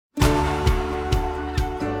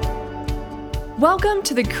Welcome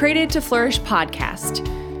to the Created to Flourish podcast,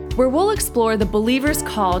 where we'll explore the believer's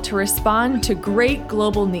call to respond to great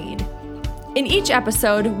global need. In each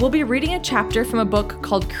episode, we'll be reading a chapter from a book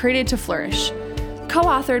called Created to Flourish,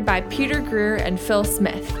 co-authored by Peter Greer and Phil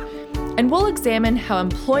Smith, and we'll examine how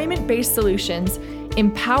employment-based solutions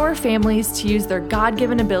empower families to use their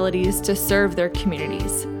God-given abilities to serve their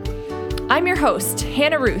communities. I'm your host,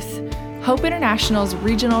 Hannah Ruth, Hope International's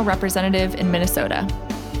regional representative in Minnesota.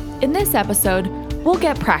 In this episode, we'll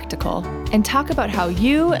get practical and talk about how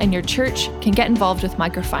you and your church can get involved with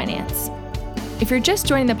microfinance. If you're just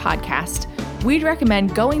joining the podcast, we'd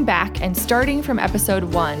recommend going back and starting from episode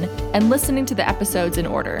 1 and listening to the episodes in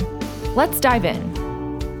order. Let's dive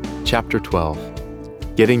in. Chapter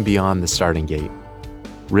 12, Getting Beyond the Starting Gate,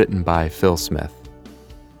 written by Phil Smith.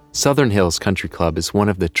 Southern Hills Country Club is one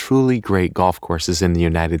of the truly great golf courses in the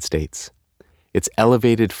United States. Its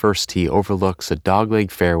elevated first tee overlooks a dogleg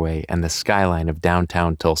fairway and the skyline of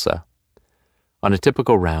downtown Tulsa. On a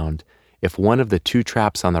typical round, if one of the two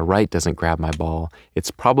traps on the right doesn't grab my ball, it's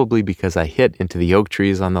probably because I hit into the oak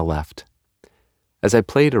trees on the left. As I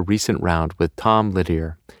played a recent round with Tom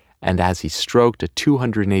Lydier, and as he stroked a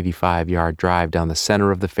 285-yard drive down the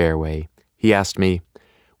center of the fairway, he asked me,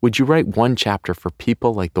 "Would you write one chapter for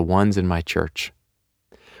people like the ones in my church?"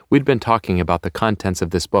 We'd been talking about the contents of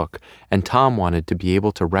this book, and Tom wanted to be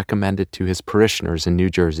able to recommend it to his parishioners in New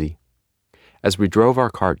Jersey. As we drove our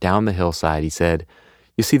cart down the hillside, he said,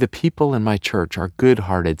 "You see, the people in my church are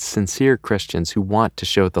good-hearted, sincere Christians who want to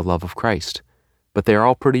show the love of Christ, but they are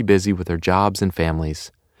all pretty busy with their jobs and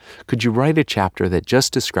families. Could you write a chapter that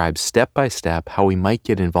just describes step by step how we might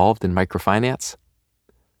get involved in microfinance?"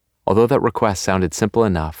 Although that request sounded simple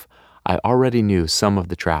enough, I already knew some of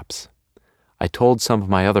the traps. I told some of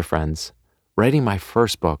my other friends, writing my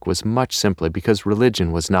first book was much simpler because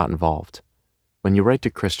religion was not involved. When you write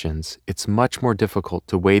to Christians, it's much more difficult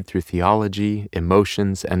to wade through theology,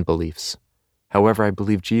 emotions, and beliefs. However, I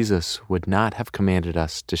believe Jesus would not have commanded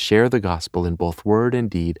us to share the gospel in both word and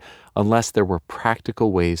deed unless there were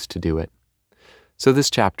practical ways to do it. So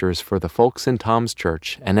this chapter is for the folks in Tom's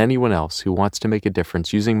church and anyone else who wants to make a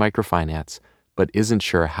difference using microfinance but isn't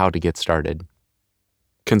sure how to get started.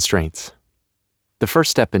 Constraints. The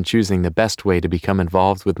first step in choosing the best way to become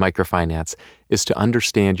involved with microfinance is to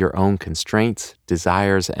understand your own constraints,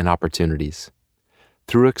 desires, and opportunities.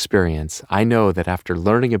 Through experience, I know that after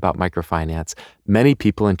learning about microfinance, many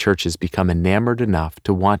people in churches become enamored enough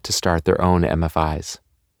to want to start their own MFIs.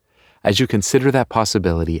 As you consider that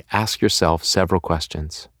possibility, ask yourself several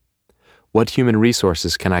questions. What human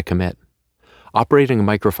resources can I commit? Operating a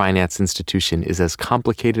microfinance institution is as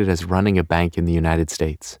complicated as running a bank in the United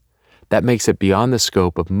States. That makes it beyond the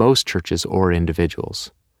scope of most churches or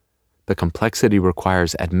individuals. The complexity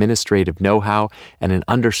requires administrative know-how and an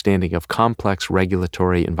understanding of complex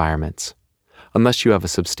regulatory environments. Unless you have a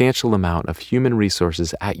substantial amount of human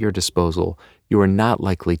resources at your disposal, you are not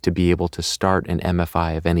likely to be able to start an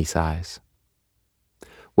MFI of any size.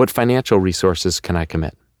 What financial resources can I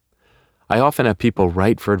commit? I often have people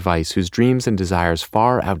write for advice whose dreams and desires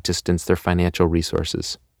far outdistance their financial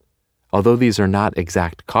resources. Although these are not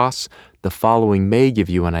exact costs, the following may give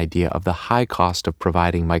you an idea of the high cost of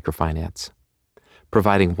providing microfinance.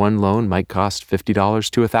 Providing one loan might cost $50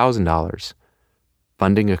 to $1,000.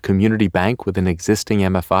 Funding a community bank with an existing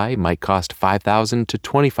MFI might cost $5,000 to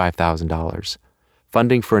 $25,000.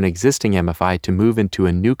 Funding for an existing MFI to move into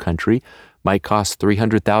a new country might cost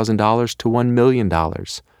 $300,000 to $1 million.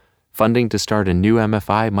 Funding to start a new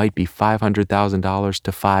MFI might be $500,000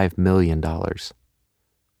 to $5 million.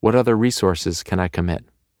 What other resources can I commit?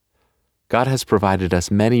 God has provided us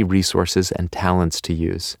many resources and talents to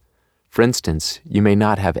use. For instance, you may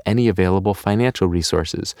not have any available financial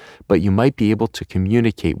resources, but you might be able to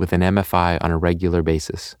communicate with an MFI on a regular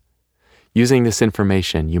basis. Using this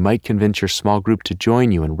information, you might convince your small group to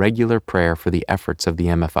join you in regular prayer for the efforts of the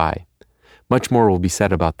MFI. Much more will be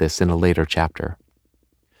said about this in a later chapter.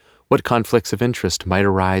 What conflicts of interest might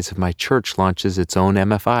arise if my church launches its own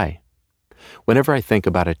MFI? Whenever I think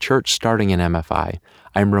about a church starting an MFI,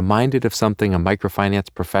 I am reminded of something a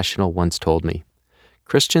microfinance professional once told me.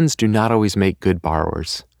 Christians do not always make good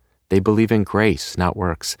borrowers. They believe in grace, not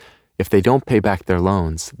works. If they don't pay back their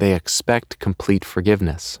loans, they expect complete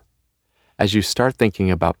forgiveness. As you start thinking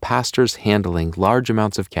about pastors handling large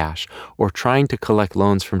amounts of cash or trying to collect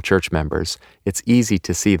loans from church members, it's easy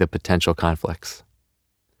to see the potential conflicts.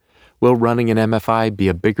 Will running an MFI be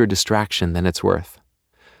a bigger distraction than it's worth?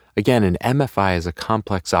 Again, an MFI is a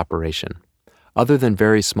complex operation. Other than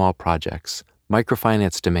very small projects,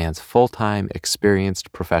 microfinance demands full-time,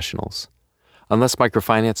 experienced professionals. Unless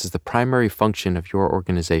microfinance is the primary function of your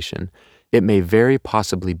organization, It may very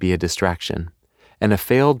possibly be a distraction, and a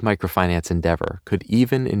failed microfinance endeavor could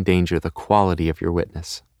even endanger the quality of your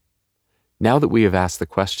witness. Now that we have asked the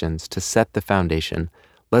questions to set the foundation,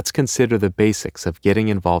 let's consider the basics of getting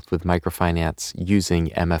involved with microfinance using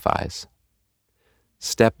MFIs.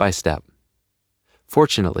 Step by step.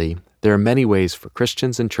 Fortunately, there are many ways for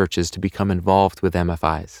Christians and churches to become involved with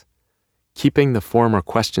MFIs. Keeping the former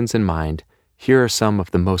questions in mind, here are some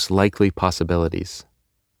of the most likely possibilities.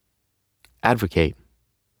 Advocate.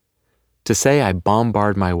 To say I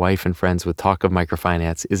bombard my wife and friends with talk of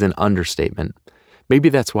microfinance is an understatement. Maybe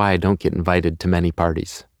that's why I don't get invited to many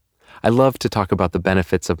parties. I love to talk about the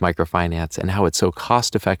benefits of microfinance and how it so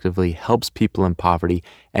cost-effectively helps people in poverty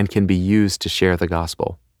and can be used to share the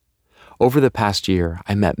gospel. Over the past year,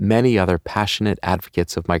 I met many other passionate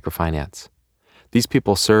advocates of microfinance. These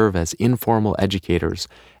people serve as informal educators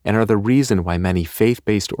and are the reason why many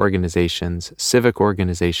faith-based organizations, civic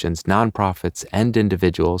organizations, nonprofits, and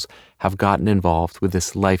individuals have gotten involved with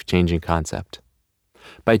this life-changing concept.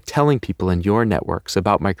 By telling people in your networks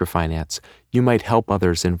about microfinance, you might help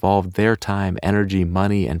others involve their time, energy,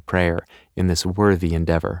 money, and prayer in this worthy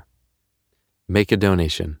endeavor. Make a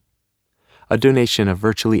donation. A donation of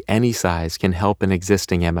virtually any size can help an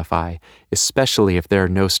existing MFI, especially if there are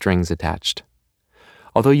no strings attached.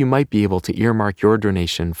 Although you might be able to earmark your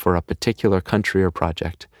donation for a particular country or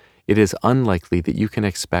project, it is unlikely that you can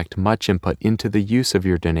expect much input into the use of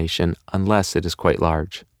your donation unless it is quite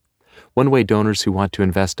large. One way donors who want to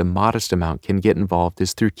invest a modest amount can get involved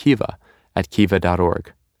is through Kiva at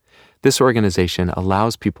kiva.org. This organization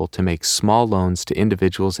allows people to make small loans to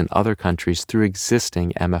individuals in other countries through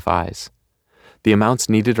existing MFIs. The amounts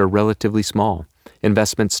needed are relatively small.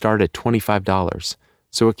 Investments start at $25,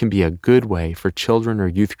 so it can be a good way for children or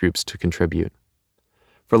youth groups to contribute.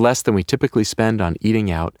 For less than we typically spend on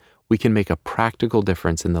eating out, we can make a practical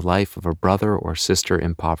difference in the life of a brother or sister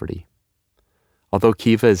in poverty. Although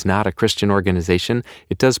Kiva is not a Christian organization,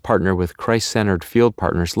 it does partner with Christ-centered field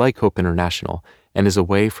partners like Hope International and is a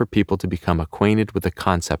way for people to become acquainted with the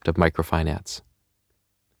concept of microfinance.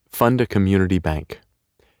 Fund a community bank.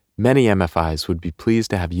 Many MFIs would be pleased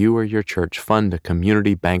to have you or your church fund a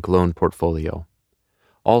community bank loan portfolio.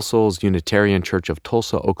 All Souls Unitarian Church of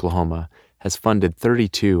Tulsa, Oklahoma, has funded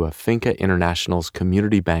 32 of Finca International's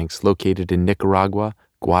community banks located in Nicaragua,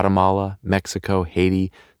 Guatemala, Mexico,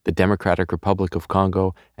 Haiti, the Democratic Republic of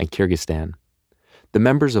Congo, and Kyrgyzstan. The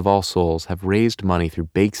members of All Souls have raised money through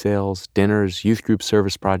bake sales, dinners, youth group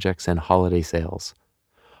service projects, and holiday sales.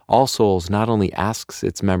 All Souls not only asks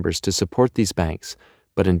its members to support these banks,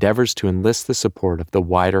 but endeavors to enlist the support of the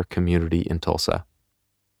wider community in Tulsa.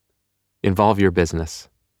 Involve your business.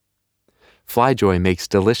 Flyjoy makes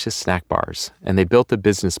delicious snack bars, and they built a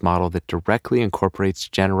business model that directly incorporates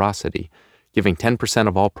generosity, giving 10%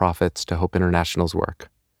 of all profits to Hope International's work.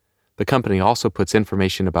 The company also puts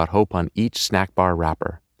information about Hope on each snack bar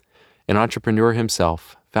wrapper. An entrepreneur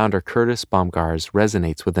himself, founder Curtis Baumgars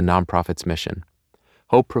resonates with the nonprofit's mission.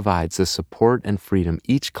 Hope provides the support and freedom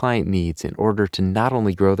each client needs in order to not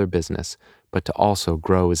only grow their business, but to also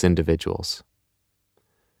grow as individuals.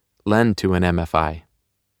 Lend to an MFI.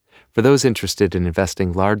 For those interested in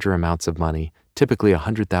investing larger amounts of money, typically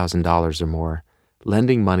 $100,000 or more,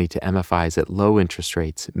 lending money to MFIs at low interest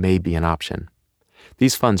rates may be an option.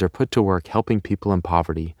 These funds are put to work helping people in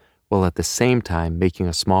poverty, while at the same time making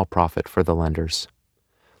a small profit for the lenders.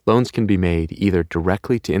 Loans can be made either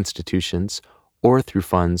directly to institutions or through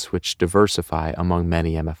funds which diversify among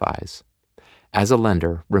many MFIs. As a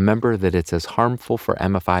lender, remember that it's as harmful for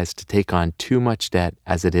MFIs to take on too much debt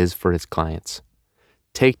as it is for its clients.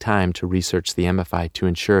 Take time to research the MFI to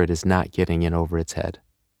ensure it is not getting in over its head.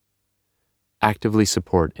 Actively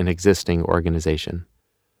support an existing organization.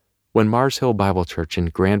 When Mars Hill Bible Church in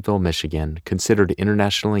Grandville, Michigan considered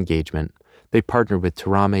international engagement, they partnered with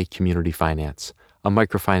Terame Community Finance, a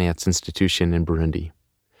microfinance institution in Burundi.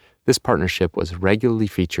 This partnership was regularly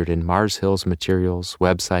featured in Mars Hill's materials,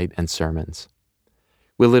 website, and sermons.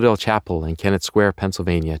 Willowdale Chapel in Kennett Square,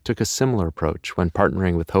 Pennsylvania took a similar approach when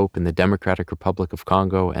partnering with Hope in the Democratic Republic of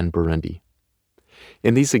Congo and Burundi.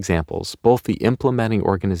 In these examples, both the implementing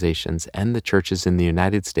organizations and the churches in the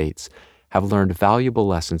United States have learned valuable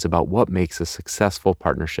lessons about what makes a successful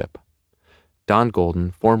partnership. Don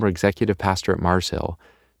Golden, former executive pastor at Mars Hill,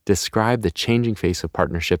 described the changing face of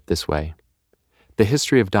partnership this way. The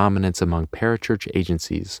history of dominance among parachurch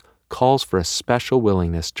agencies calls for a special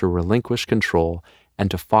willingness to relinquish control and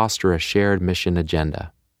to foster a shared mission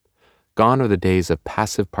agenda. Gone are the days of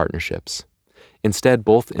passive partnerships. Instead,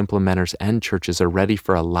 both implementers and churches are ready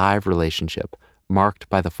for a live relationship marked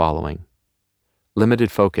by the following: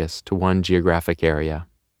 limited focus to one geographic area,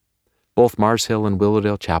 Both Mars Hill and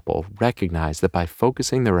Willowdale Chapel recognize that by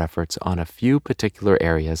focusing their efforts on a few particular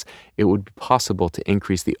areas, it would be possible to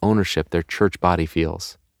increase the ownership their church body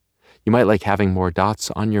feels. You might like having more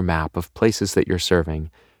dots on your map of places that you're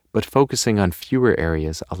serving, but focusing on fewer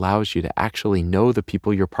areas allows you to actually know the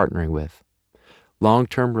people you're partnering with.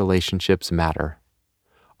 Long-term relationships matter.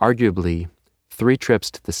 Arguably, 3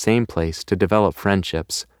 trips to the same place to develop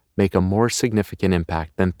friendships make a more significant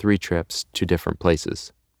impact than 3 trips to different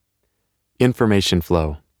places. Information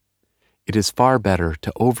flow. It is far better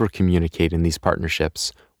to over-communicate in these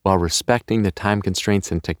partnerships while respecting the time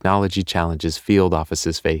constraints and technology challenges field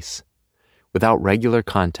offices face. Without regular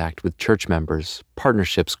contact with church members,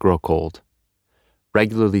 partnerships grow cold.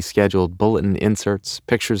 Regularly scheduled bulletin inserts,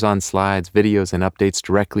 pictures on slides, videos, and updates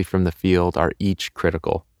directly from the field are each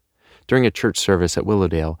critical. During a church service at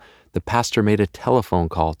Willowdale, the pastor made a telephone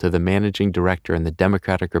call to the managing director in the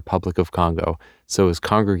Democratic Republic of Congo so his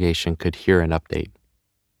congregation could hear an update.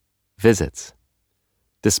 Visits.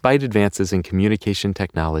 Despite advances in communication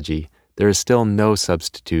technology, there is still no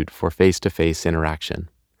substitute for face-to-face interaction.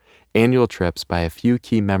 Annual trips by a few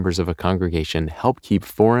key members of a congregation help keep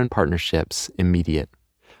foreign partnerships immediate.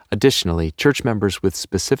 Additionally, church members with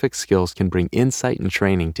specific skills can bring insight and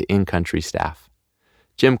training to in-country staff.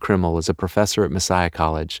 Jim Krimmel is a professor at Messiah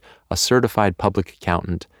College, a certified public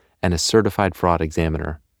accountant, and a certified fraud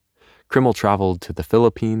examiner. Krimmel traveled to the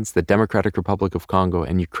Philippines, the Democratic Republic of Congo,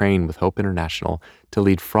 and Ukraine with Hope International to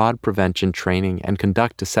lead fraud prevention training and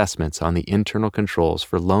conduct assessments on the internal controls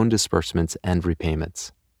for loan disbursements and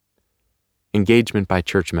repayments. Engagement by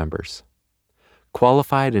church members.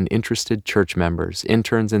 Qualified and interested church members,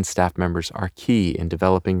 interns, and staff members are key in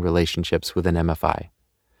developing relationships with an MFI.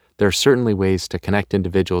 There are certainly ways to connect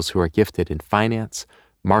individuals who are gifted in finance,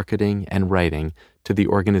 marketing, and writing to the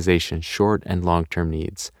organization's short and long-term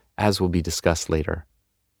needs, as will be discussed later.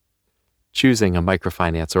 Choosing a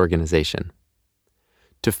microfinance organization.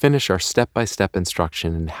 To finish our step-by-step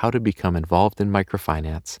instruction in how to become involved in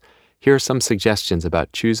microfinance, here are some suggestions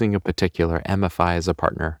about choosing a particular MFI as a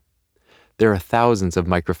partner. There are thousands of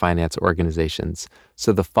microfinance organizations,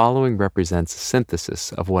 so the following represents a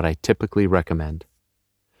synthesis of what I typically recommend.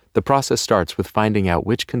 The process starts with finding out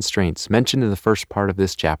which constraints mentioned in the first part of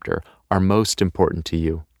this chapter are most important to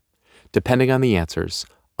you. Depending on the answers,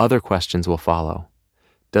 other questions will follow.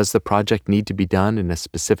 Does the project need to be done in a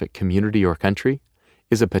specific community or country?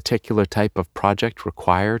 Is a particular type of project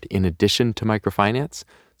required in addition to microfinance,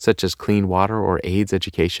 such as clean water or AIDS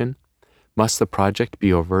education? Must the project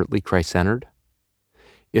be overtly Christ-centered?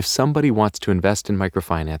 If somebody wants to invest in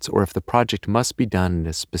microfinance, or if the project must be done in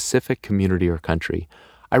a specific community or country,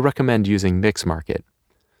 I recommend using Mixmarket.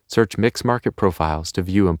 Search Mixmarket profiles to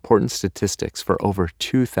view important statistics for over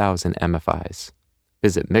 2,000 MFIs.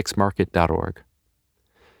 Visit mixmarket.org.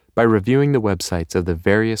 By reviewing the websites of the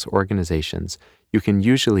various organizations, you can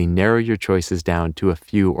usually narrow your choices down to a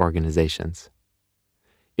few organizations.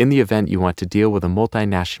 In the event you want to deal with a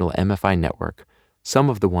multinational MFI network, some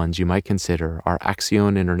of the ones you might consider are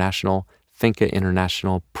Acción International, Finca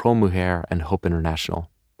International, ProMujer, and Hope International.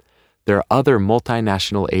 There are other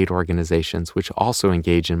multinational aid organizations which also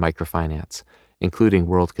engage in microfinance, including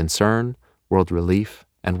World Concern, World Relief,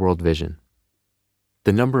 and World Vision.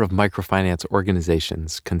 The number of microfinance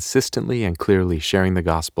organizations consistently and clearly sharing the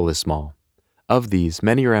gospel is small. Of these,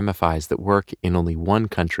 many are MFIs that work in only one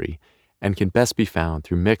country and can best be found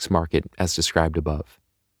through Mixmarket as described above.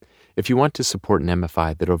 If you want to support an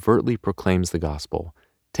MFI that overtly proclaims the gospel,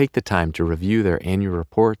 take the time to review their annual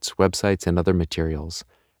reports, websites, and other materials,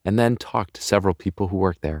 and then talk to several people who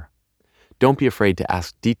work there. Don't be afraid to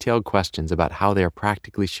ask detailed questions about how they are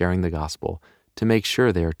practically sharing the gospel to make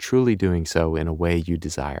sure they are truly doing so in a way you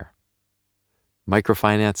desire.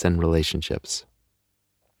 Microfinance and relationships.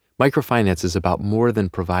 Microfinance is about more than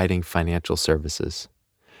providing financial services.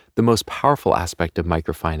 The most powerful aspect of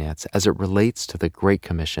microfinance as it relates to the Great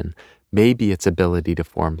Commission may be its ability to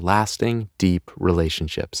form lasting, deep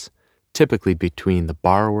relationships, typically between the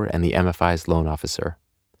borrower and the MFI's loan officer.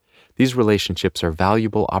 These relationships are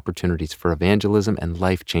valuable opportunities for evangelism and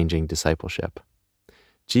life-changing discipleship.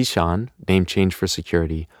 Jishan, name change for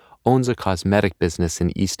security, owns a cosmetic business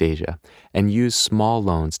in East Asia and used small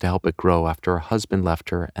loans to help it grow after her husband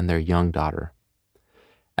left her and their young daughter.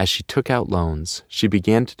 As she took out loans, she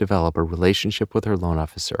began to develop a relationship with her loan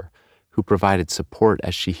officer, who provided support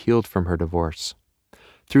as she healed from her divorce.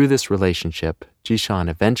 Through this relationship, Jishan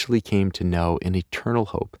eventually came to know an eternal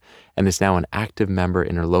hope and is now an active member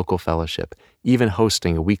in her local fellowship, even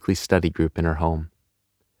hosting a weekly study group in her home.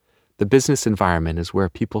 The business environment is where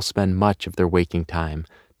people spend much of their waking time,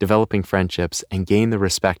 developing friendships and gain the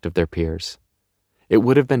respect of their peers. It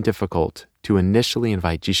would have been difficult to initially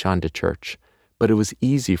invite Jishan to church, but it was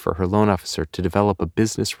easy for her loan officer to develop a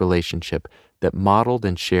business relationship that modeled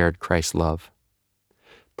and shared Christ's love.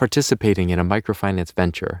 Participating in a microfinance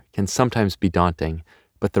venture can sometimes be daunting,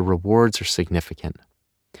 but the rewards are significant.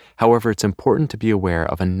 However, it's important to be aware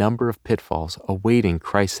of a number of pitfalls awaiting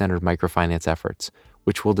Christ-centered microfinance efforts,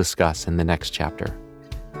 which we'll discuss in the next chapter.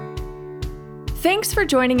 Thanks for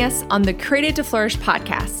joining us on the Created to Flourish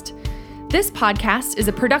podcast. This podcast is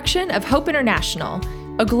a production of Hope International,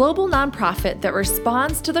 a global nonprofit that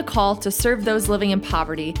responds to the call to serve those living in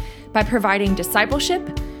poverty by providing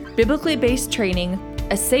discipleship, biblically based training,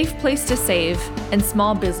 a safe place to save, and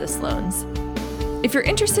small business loans. If you're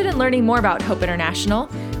interested in learning more about Hope International,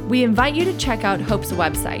 we invite you to check out Hope's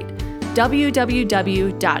website,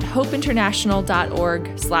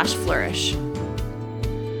 www.hopeinternational.org/flourish.